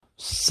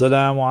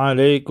Assalamu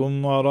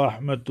alaikum wa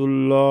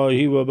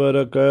rahmatullahi wa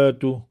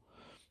barakatuh.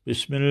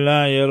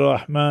 Bismillahir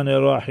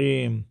Rahmanir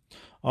Rahim.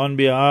 On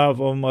behalf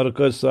of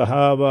Markaz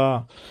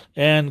Sahaba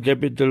and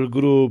Capital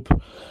Group,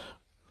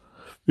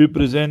 we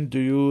present to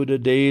you the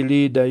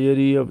daily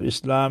diary of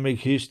Islamic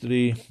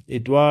history.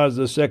 It was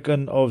the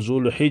 2nd of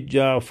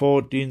Dhul'Hijjah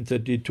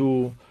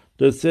 1432,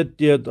 the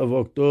 30th of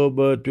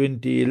October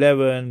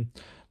 2011.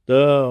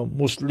 The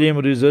Muslim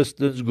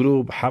resistance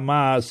group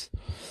Hamas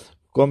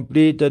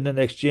completed an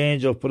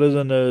exchange of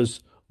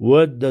prisoners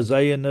with the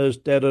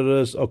Zionist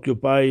terrorist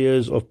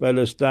occupiers of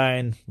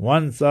Palestine.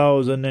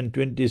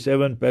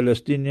 1,027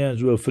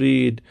 Palestinians were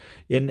freed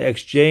in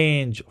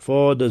exchange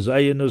for the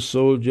Zionist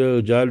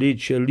soldier Khalid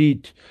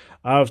Shalit.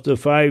 After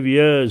 5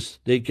 years,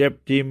 they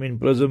kept him in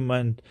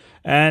imprisonment,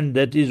 and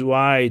that is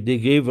why they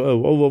gave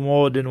over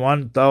more than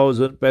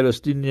 1,000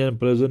 Palestinian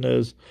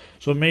prisoners.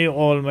 So may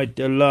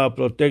Almighty Allah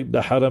protect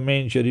the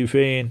Haramain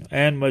Sharifain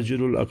and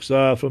Masjidul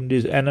Aqsa from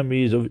these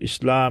enemies of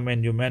Islam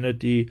and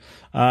humanity.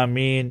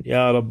 Ameen.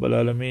 Ya Rabbal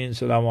Alameen.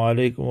 Assalamu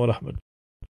alaikum wa rahmatullahi.